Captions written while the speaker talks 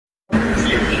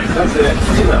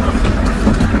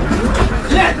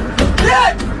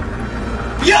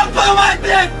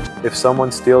If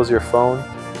someone steals your phone,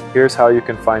 here's how you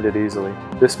can find it easily.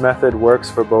 This method works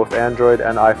for both Android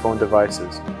and iPhone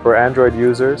devices. For Android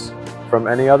users, from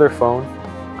any other phone,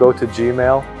 go to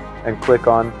Gmail and click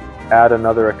on Add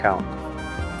another account.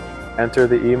 Enter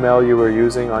the email you were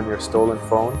using on your stolen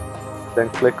phone, then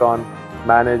click on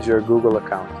Manage your Google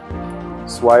account.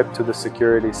 Swipe to the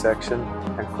security section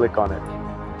and click on it.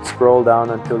 Scroll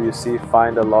down until you see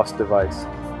Find a lost device.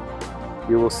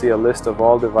 You will see a list of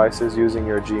all devices using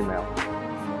your Gmail.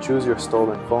 Choose your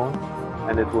stolen phone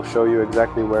and it will show you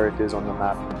exactly where it is on the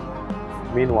map.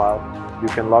 Meanwhile, you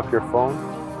can lock your phone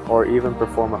or even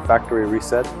perform a factory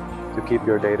reset to keep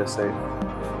your data safe.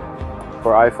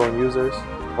 For iPhone users,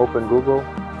 open Google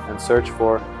and search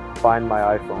for Find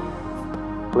My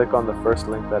iPhone. Click on the first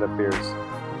link that appears.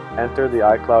 Enter the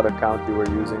iCloud account you were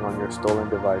using on your stolen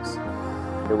device.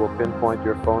 It will pinpoint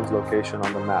your phone's location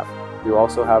on the map. You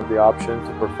also have the option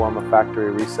to perform a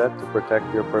factory reset to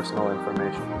protect your personal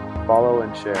information. Follow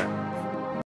and share.